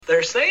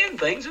They're saying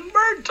things in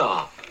bird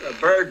talk. A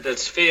bird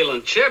that's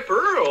feeling chipper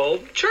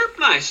will chirp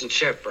nice and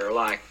chipper,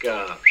 like,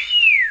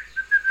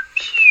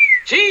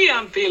 gee,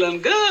 I'm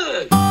feeling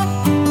good.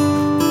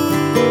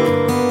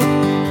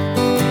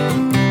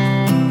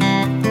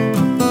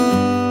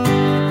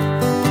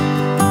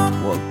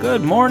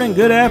 Good morning,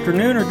 good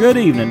afternoon, or good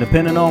evening,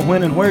 depending on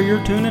when and where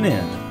you're tuning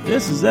in.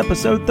 This is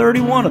episode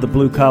 31 of the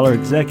Blue Collar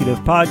Executive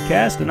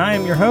Podcast, and I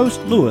am your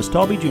host, Louis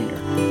Talby Jr.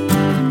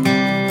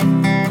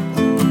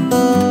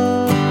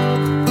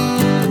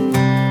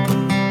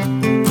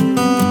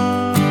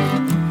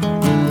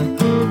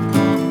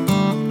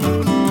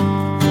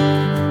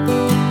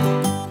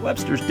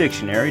 Webster's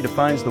Dictionary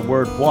defines the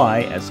word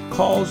why as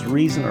cause,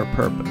 reason, or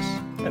purpose.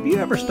 Have you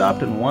ever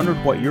stopped and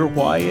wondered what your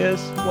why is?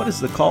 What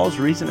is the cause,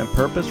 reason, and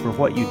purpose for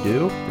what you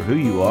do, for who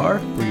you are,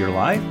 for your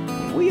life?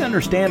 When we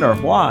understand our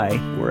why,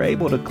 we're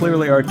able to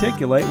clearly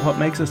articulate what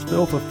makes us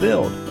feel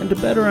fulfilled and to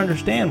better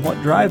understand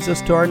what drives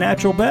us to our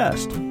natural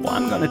best. Well,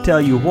 I'm going to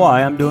tell you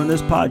why I'm doing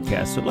this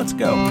podcast, so let's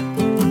go.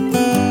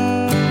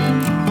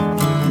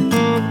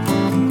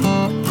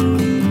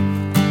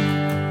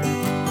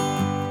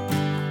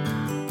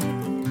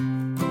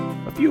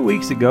 A few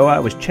weeks ago, I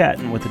was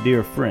chatting with a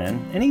dear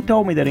friend, and he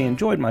told me that he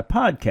enjoyed my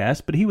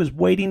podcast, but he was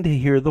waiting to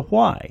hear the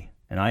why.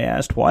 And I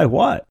asked, why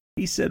what?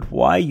 He said,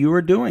 why you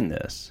are doing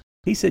this.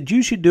 He said,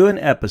 you should do an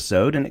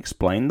episode and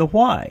explain the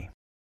why.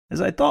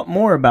 As I thought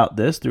more about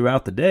this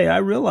throughout the day, I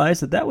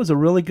realized that was a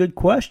really good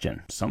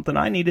question, something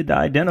I needed to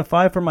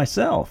identify for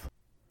myself.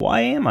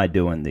 Why am I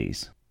doing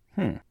these?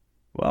 Well,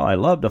 I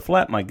love to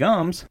flap my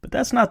gums, but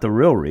that's not the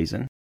real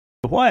reason.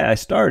 The why I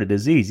started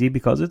is easy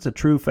because it's a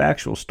true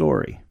factual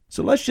story.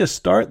 So let's just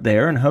start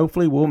there and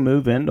hopefully we'll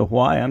move into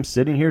why I'm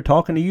sitting here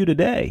talking to you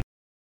today.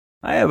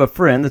 I have a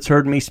friend that's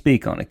heard me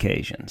speak on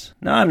occasions.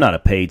 Now, I'm not a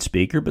paid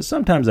speaker, but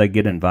sometimes I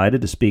get invited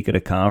to speak at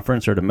a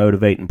conference or to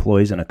motivate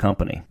employees in a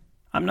company.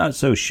 I'm not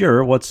so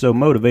sure what's so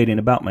motivating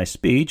about my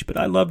speech, but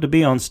I love to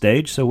be on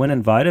stage, so when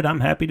invited, I'm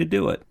happy to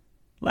do it.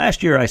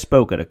 Last year I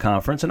spoke at a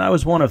conference and I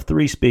was one of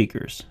 3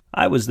 speakers.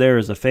 I was there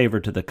as a favor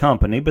to the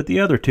company, but the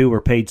other 2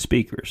 were paid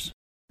speakers.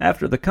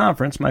 After the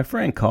conference, my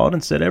friend called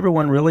and said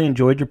everyone really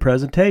enjoyed your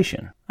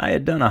presentation. I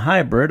had done a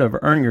hybrid of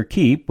Earn Your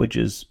Keep, which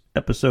is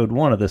episode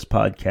 1 of this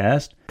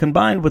podcast,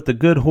 combined with The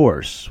Good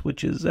Horse,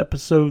 which is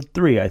episode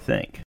 3, I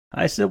think.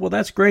 I said, well,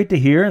 that's great to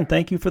hear, and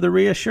thank you for the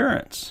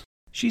reassurance.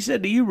 She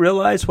said, do you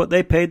realize what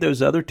they paid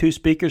those other 2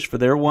 speakers for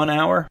their 1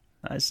 hour?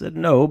 I said,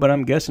 no, but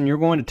I'm guessing you're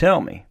going to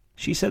tell me.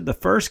 She said the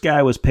first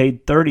guy was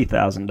paid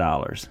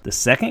 $30,000. The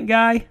second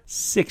guy,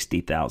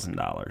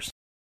 $60,000.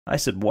 I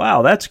said,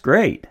 wow, that's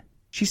great.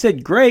 She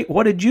said, great,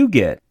 what did you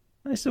get?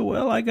 I said,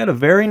 well, I got a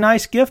very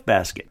nice gift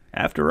basket.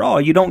 After all,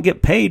 you don't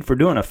get paid for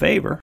doing a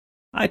favor.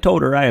 I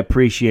told her I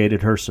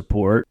appreciated her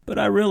support, but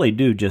I really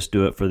do just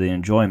do it for the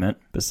enjoyment.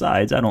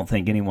 Besides, I don't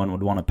think anyone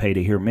would want to pay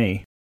to hear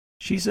me.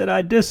 She said,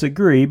 I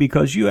disagree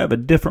because you have a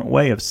different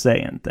way of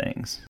saying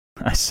things.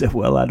 I said,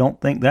 well, I don't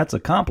think that's a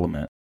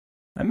compliment.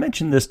 I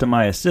mentioned this to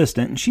my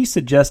assistant, and she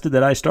suggested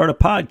that I start a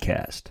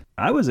podcast.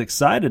 I was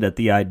excited at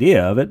the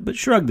idea of it, but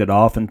shrugged it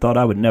off and thought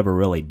I would never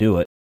really do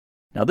it.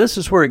 Now this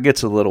is where it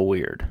gets a little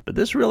weird, but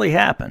this really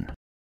happened.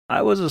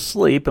 I was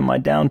asleep in my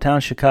downtown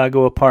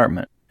Chicago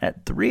apartment.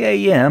 At 3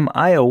 a.m.,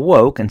 I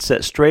awoke and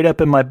sat straight up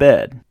in my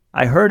bed.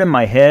 I heard in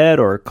my head,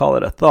 or call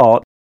it a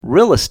thought,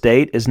 real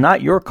estate is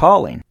not your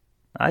calling.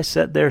 I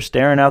sat there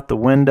staring out the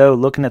window,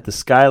 looking at the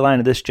skyline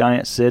of this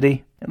giant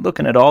city, and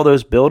looking at all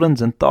those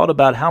buildings and thought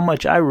about how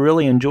much I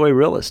really enjoy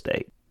real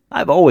estate.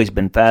 I've always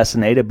been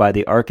fascinated by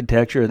the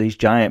architecture of these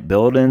giant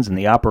buildings and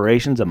the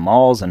operations of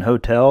malls and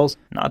hotels.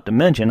 Not to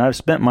mention, I've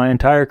spent my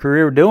entire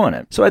career doing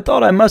it, so I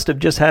thought I must have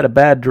just had a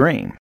bad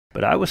dream.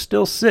 But I was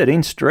still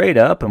sitting straight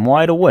up and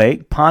wide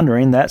awake,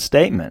 pondering that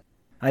statement.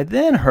 I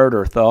then heard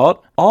her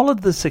thought, all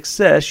of the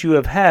success you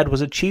have had was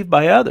achieved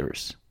by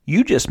others.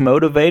 You just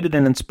motivated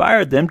and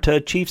inspired them to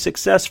achieve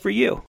success for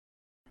you.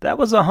 That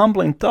was a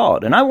humbling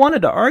thought, and I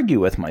wanted to argue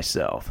with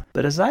myself.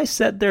 But as I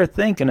sat there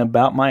thinking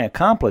about my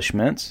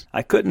accomplishments,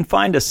 I couldn't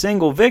find a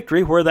single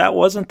victory where that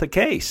wasn't the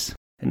case.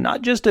 And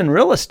not just in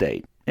real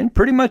estate, in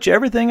pretty much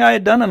everything I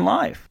had done in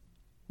life.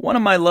 One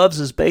of my loves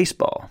is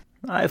baseball.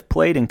 I have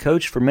played and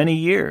coached for many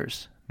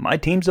years. My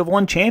teams have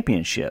won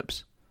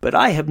championships. But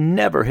I have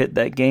never hit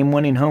that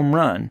game-winning home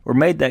run or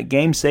made that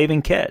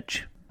game-saving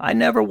catch. I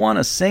never won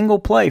a single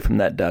play from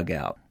that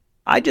dugout.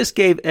 I just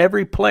gave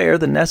every player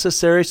the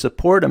necessary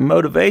support and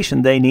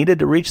motivation they needed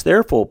to reach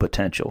their full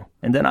potential,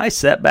 and then I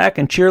sat back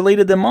and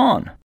cheerleaded them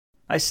on.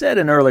 I said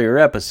in earlier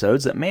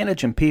episodes that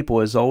managing people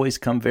has always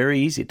come very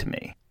easy to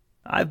me.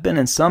 I've been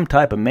in some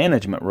type of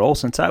management role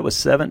since I was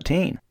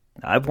 17.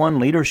 I've won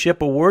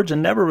leadership awards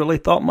and never really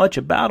thought much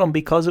about them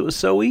because it was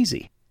so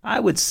easy. I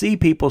would see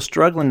people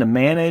struggling to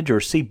manage or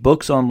see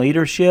books on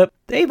leadership.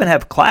 They even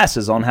have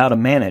classes on how to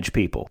manage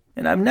people,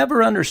 and I've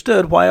never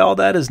understood why all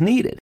that is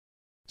needed.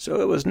 So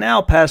it was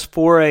now past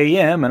 4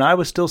 a.m. and I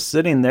was still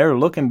sitting there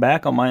looking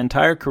back on my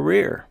entire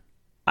career.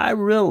 I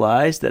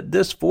realized that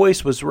this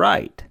voice was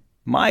right.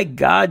 My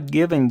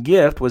God-given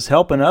gift was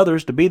helping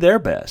others to be their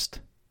best.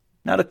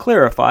 Now to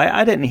clarify,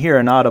 I didn't hear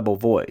an audible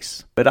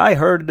voice, but I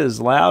heard it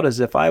as loud as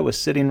if I was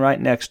sitting right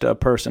next to a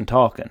person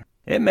talking.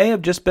 It may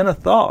have just been a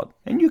thought,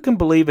 and you can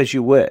believe as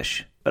you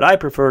wish, but I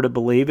prefer to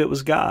believe it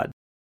was God.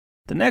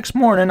 The next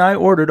morning, I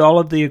ordered all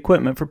of the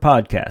equipment for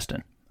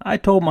podcasting. I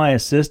told my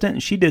assistant,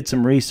 and she did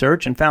some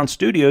research and found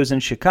studios in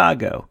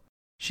Chicago.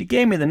 She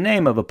gave me the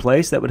name of a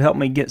place that would help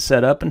me get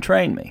set up and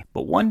train me.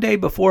 But one day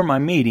before my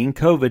meeting,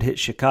 COVID hit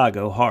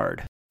Chicago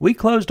hard. We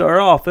closed our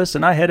office,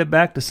 and I headed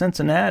back to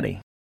Cincinnati.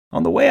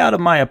 On the way out of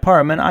my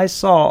apartment, I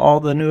saw all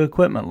the new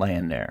equipment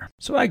laying there,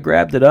 so I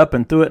grabbed it up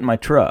and threw it in my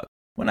truck.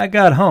 When I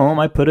got home,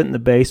 I put it in the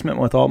basement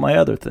with all my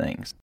other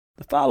things.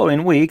 The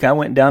following week, I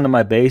went down to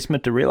my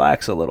basement to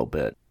relax a little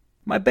bit.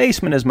 My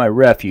basement is my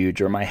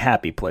refuge, or my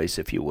happy place,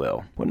 if you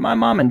will. When my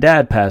mom and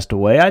dad passed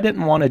away, I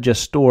didn't want to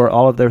just store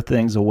all of their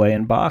things away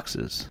in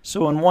boxes.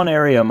 So in one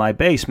area of my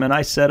basement,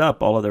 I set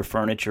up all of their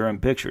furniture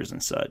and pictures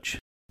and such.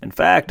 In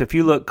fact, if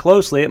you look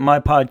closely at my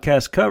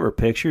podcast cover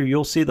picture,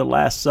 you'll see the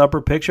Last Supper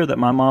picture that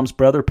my mom's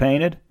brother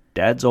painted,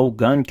 Dad's old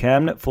gun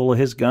cabinet full of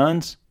his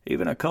guns,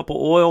 even a couple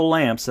oil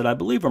lamps that I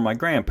believe are my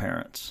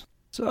grandparents.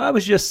 So I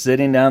was just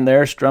sitting down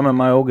there strumming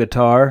my old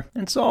guitar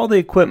and saw all the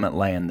equipment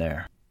laying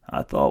there.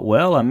 I thought,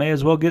 well, I may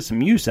as well get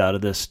some use out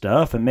of this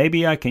stuff, and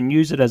maybe I can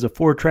use it as a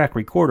 4-track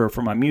recorder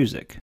for my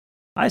music.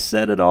 I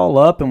set it all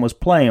up and was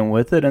playing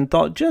with it and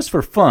thought, just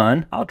for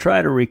fun, I'll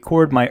try to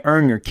record my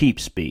Earn Your Keep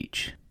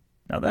speech.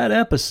 Now that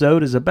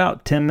episode is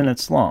about 10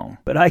 minutes long,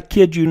 but I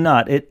kid you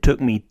not, it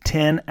took me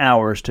 10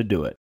 hours to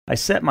do it. I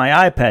set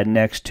my iPad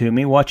next to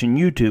me watching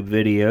YouTube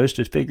videos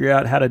to figure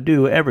out how to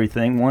do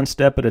everything one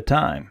step at a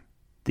time.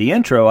 The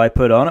intro I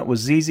put on it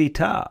was ZZ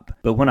Top,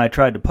 but when I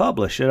tried to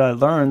publish it, I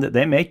learned that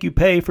they make you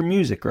pay for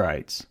music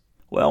rights.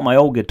 Well, my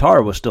old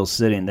guitar was still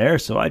sitting there,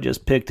 so I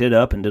just picked it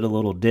up and did a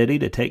little ditty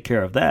to take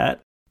care of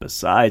that.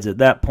 Besides, at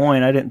that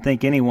point, I didn't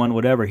think anyone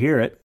would ever hear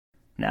it.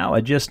 Now I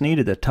just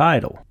needed a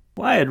title.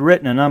 Well, I had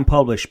written an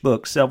unpublished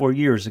book several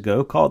years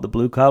ago called The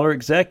Blue Collar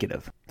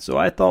Executive, so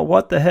I thought,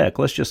 what the heck,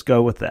 let's just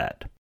go with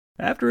that.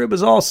 After it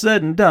was all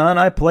said and done,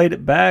 I played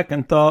it back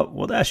and thought,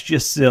 well, that's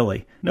just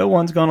silly. No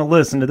one's going to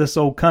listen to this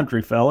old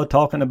country fella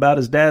talking about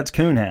his dad's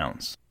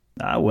coonhounds.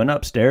 I went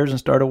upstairs and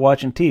started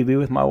watching TV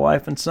with my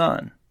wife and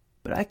son.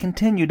 But I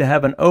continued to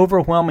have an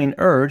overwhelming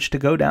urge to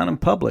go down and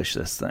publish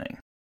this thing.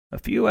 A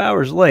few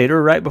hours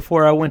later, right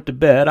before I went to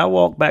bed, I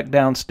walked back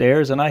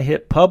downstairs and I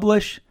hit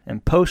publish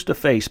and post to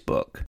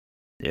Facebook.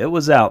 It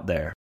was out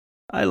there.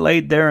 I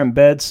laid there in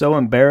bed so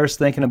embarrassed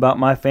thinking about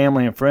my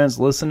family and friends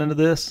listening to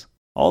this,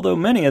 although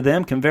many of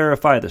them can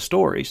verify the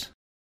stories.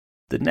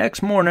 The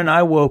next morning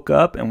I woke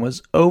up and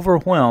was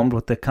overwhelmed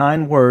with the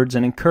kind words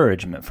and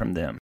encouragement from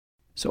them.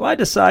 So I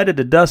decided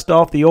to dust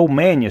off the old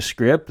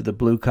manuscript of The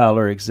Blue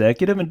Collar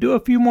Executive and do a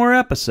few more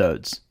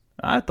episodes.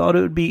 I thought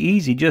it would be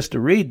easy just to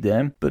read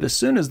them, but as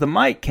soon as the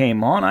mic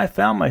came on, I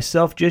found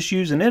myself just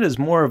using it as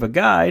more of a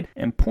guide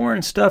and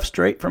pouring stuff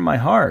straight from my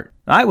heart.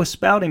 I was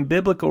spouting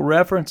biblical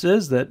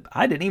references that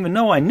I didn't even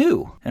know I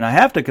knew, and I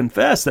have to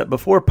confess that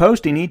before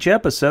posting each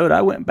episode,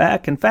 I went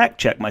back and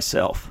fact-checked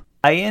myself.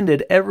 I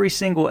ended every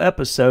single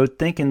episode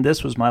thinking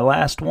this was my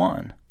last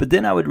one, but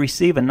then I would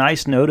receive a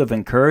nice note of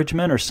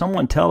encouragement or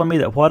someone telling me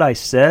that what I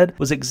said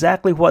was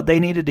exactly what they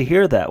needed to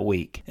hear that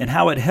week and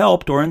how it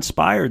helped or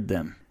inspired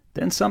them.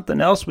 Then something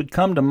else would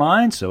come to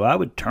mind, so I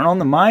would turn on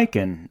the mic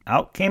and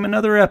out came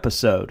another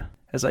episode.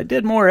 As I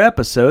did more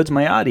episodes,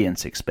 my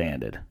audience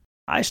expanded.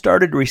 I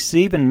started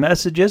receiving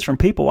messages from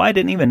people I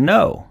didn't even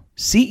know,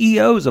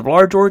 CEOs of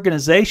large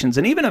organizations,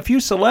 and even a few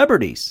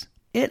celebrities.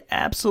 It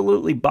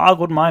absolutely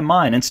boggled my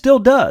mind, and still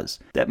does,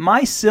 that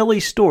my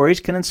silly stories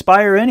can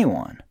inspire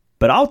anyone.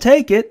 But I'll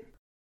take it.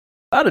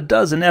 About a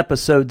dozen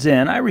episodes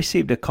in, I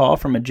received a call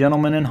from a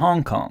gentleman in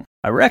Hong Kong.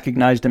 I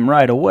recognized him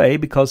right away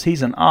because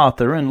he's an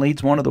author and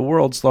leads one of the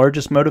world's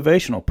largest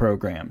motivational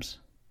programs.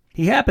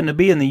 He happened to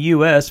be in the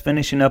U.S.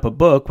 finishing up a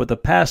book with a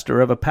pastor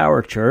of a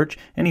power church,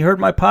 and he heard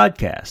my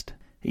podcast.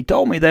 He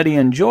told me that he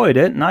enjoyed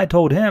it, and I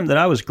told him that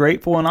I was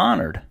grateful and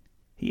honored.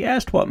 He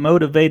asked what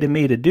motivated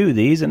me to do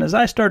these, and as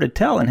I started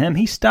telling him,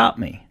 he stopped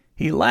me.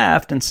 He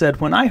laughed and said,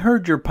 "When I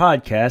heard your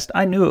podcast,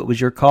 I knew it was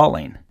your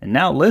calling, and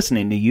now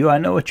listening to you, I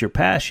know it's your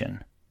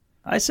passion."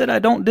 I said, "I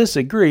don't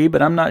disagree,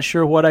 but I'm not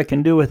sure what I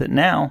can do with it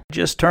now. I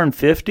just turned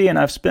 50 and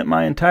I've spent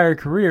my entire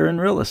career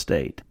in real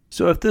estate.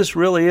 So if this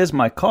really is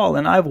my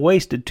calling, I've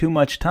wasted too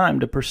much time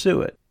to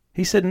pursue it."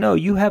 He said, "No,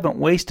 you haven't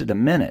wasted a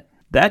minute.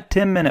 That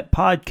 10-minute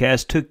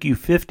podcast took you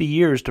 50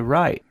 years to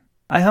write."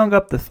 I hung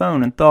up the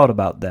phone and thought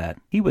about that.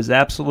 He was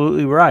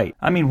absolutely right.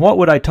 I mean, what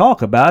would I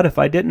talk about if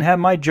I didn't have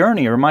my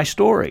journey or my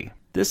story?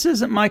 This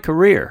isn't my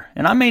career,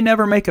 and I may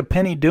never make a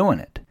penny doing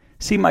it.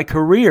 See, my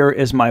career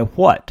is my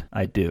what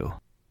I do.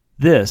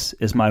 This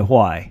is my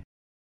why.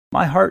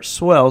 My heart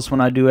swells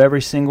when I do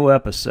every single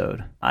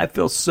episode. I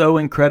feel so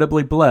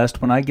incredibly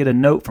blessed when I get a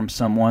note from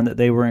someone that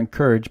they were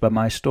encouraged by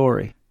my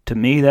story. To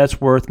me,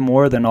 that's worth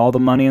more than all the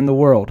money in the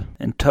world,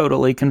 and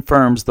totally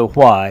confirms the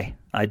why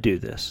I do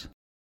this.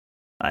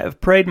 I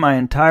have prayed my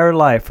entire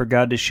life for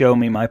God to show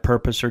me my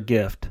purpose or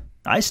gift.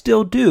 I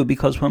still do,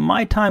 because when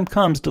my time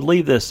comes to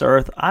leave this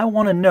earth, I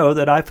want to know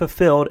that I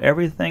fulfilled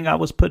everything I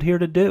was put here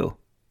to do.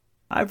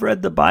 I've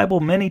read the Bible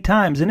many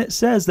times, and it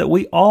says that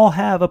we all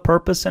have a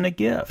purpose and a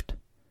gift.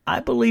 I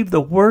believe the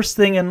worst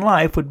thing in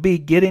life would be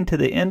getting to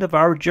the end of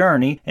our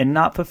journey and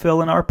not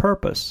fulfilling our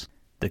purpose.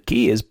 The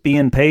key is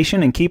being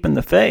patient and keeping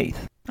the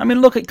faith. I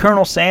mean, look at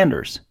Colonel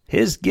Sanders.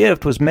 His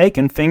gift was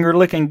making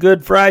finger-licking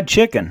good fried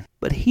chicken,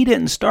 but he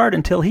didn't start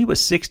until he was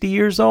 60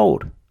 years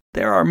old.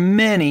 There are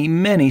many,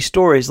 many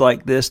stories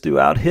like this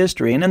throughout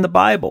history and in the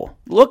Bible.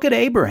 Look at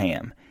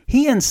Abraham.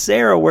 He and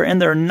Sarah were in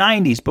their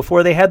 90s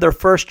before they had their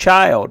first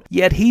child,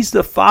 yet he's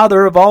the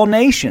father of all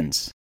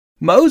nations.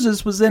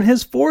 Moses was in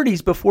his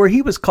 40s before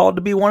he was called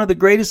to be one of the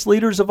greatest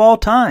leaders of all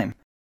time.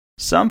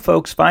 Some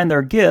folks find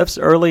their gifts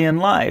early in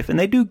life, and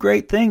they do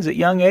great things at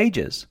young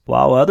ages,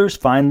 while others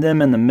find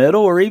them in the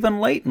middle or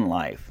even late in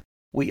life.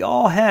 We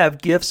all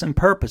have gifts and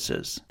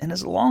purposes, and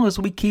as long as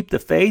we keep the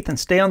faith and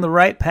stay on the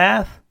right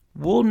path,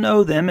 we'll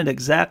know them at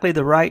exactly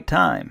the right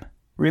time.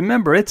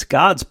 Remember, it's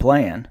God's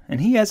plan,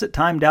 and He has it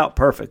timed out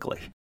perfectly.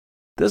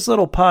 This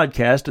little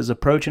podcast is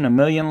approaching 1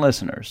 million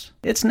listeners.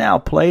 It's now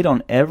played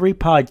on every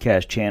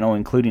podcast channel,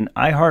 including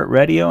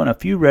iHeartRadio and a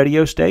few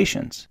radio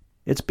stations.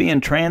 It's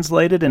being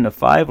translated into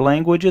 5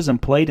 languages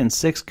and played in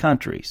 6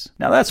 countries.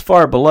 Now that's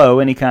far below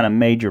any kind of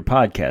major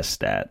podcast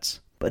stats,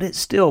 but it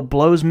still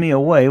blows me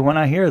away when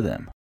I hear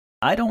them.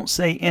 I don't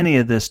say any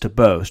of this to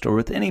boast or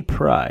with any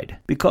pride,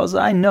 because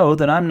I know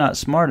that I'm not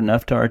smart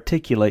enough to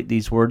articulate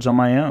these words on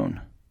my own.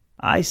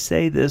 I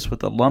say this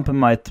with a lump in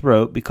my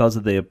throat because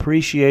of the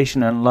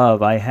appreciation and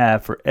love I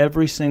have for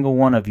every single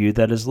one of you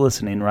that is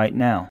listening right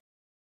now.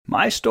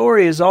 My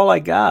story is all I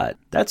got.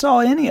 That's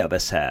all any of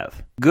us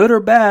have. Good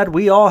or bad,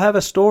 we all have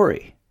a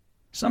story.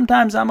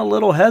 Sometimes I'm a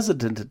little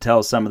hesitant to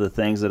tell some of the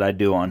things that I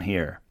do on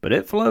here, but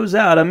it flows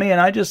out of me and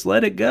I just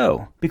let it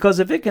go. Because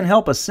if it can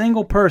help a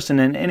single person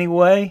in any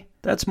way,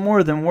 that's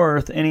more than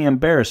worth any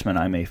embarrassment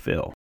I may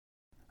feel.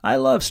 I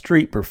love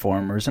street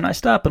performers, and I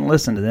stop and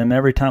listen to them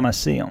every time I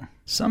see them.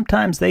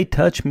 Sometimes they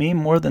touch me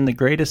more than the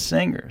greatest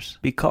singers,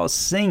 because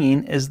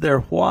singing is their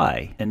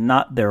why and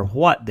not their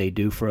what they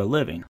do for a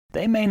living.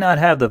 They may not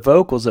have the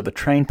vocals of a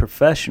trained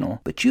professional,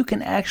 but you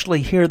can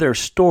actually hear their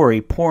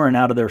story pouring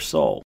out of their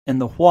soul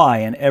and the why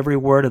in every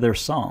word of their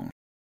song.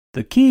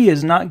 The key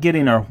is not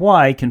getting our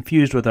why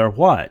confused with our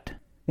what.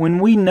 When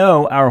we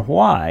know our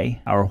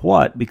why, our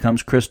what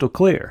becomes crystal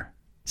clear.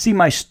 See,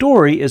 my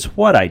story is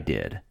what I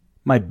did.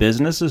 My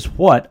business is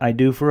what I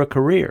do for a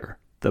career.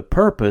 The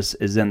purpose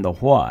is in the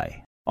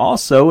why.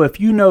 Also, if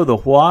you know the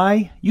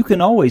why, you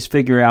can always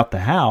figure out the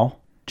how.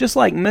 Just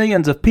like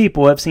millions of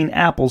people have seen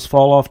apples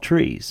fall off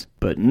trees,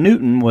 but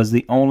Newton was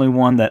the only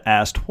one that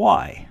asked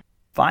why.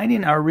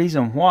 Finding our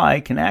reason why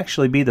can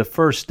actually be the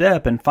first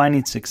step in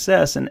finding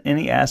success in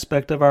any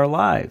aspect of our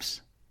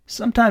lives.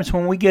 Sometimes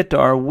when we get to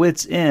our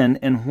wits' end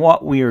in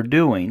what we are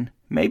doing,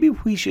 maybe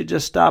we should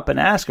just stop and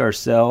ask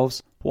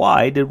ourselves,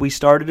 why did we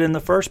start it in the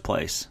first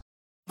place?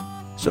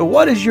 So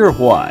what is your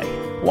why?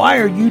 Why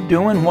are you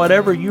doing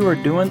whatever you are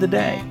doing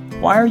today?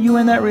 Why are you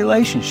in that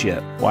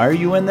relationship? Why are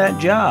you in that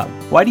job?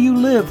 Why do you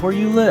live where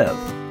you live?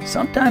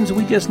 Sometimes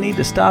we just need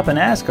to stop and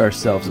ask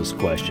ourselves this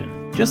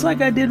question, just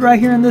like I did right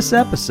here in this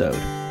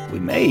episode. We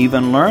may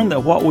even learn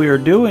that what we are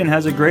doing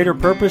has a greater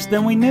purpose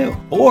than we knew.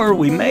 Or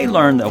we may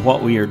learn that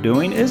what we are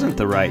doing isn't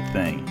the right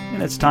thing,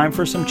 and it's time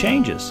for some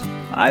changes.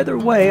 Either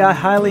way, I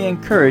highly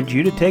encourage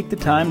you to take the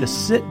time to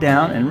sit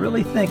down and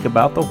really think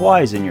about the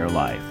whys in your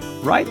life.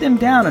 Write them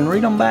down and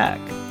read them back.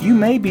 You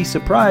may be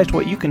surprised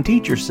what you can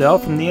teach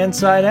yourself from the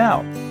inside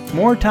out.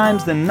 More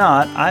times than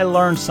not, I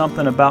learn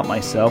something about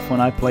myself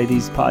when I play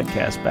these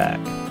podcasts back.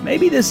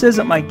 Maybe this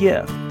isn't my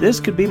gift. This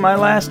could be my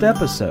last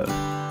episode.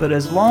 But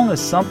as long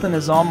as something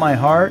is on my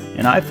heart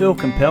and I feel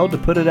compelled to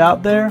put it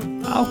out there,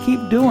 I'll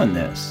keep doing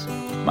this.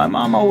 My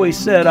mom always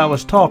said I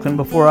was talking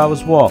before I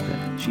was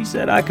walking. She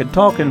said I could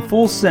talk in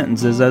full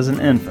sentences as an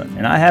infant,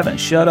 and I haven't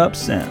shut up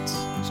since.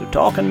 So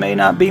talking may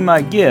not be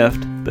my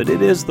gift, but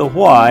it is the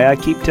why I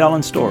keep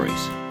telling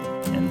stories.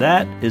 And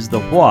that is the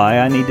why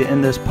I need to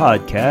end this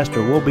podcast,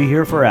 or we'll be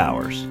here for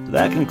hours. So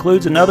that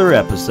concludes another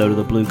episode of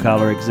the Blue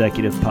Collar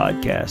Executive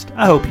Podcast.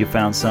 I hope you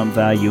found some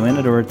value in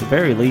it, or at the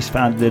very least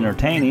found it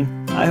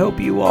entertaining. I hope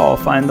you all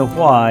find the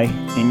why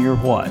in your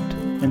what.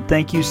 And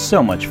thank you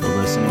so much for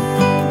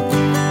listening.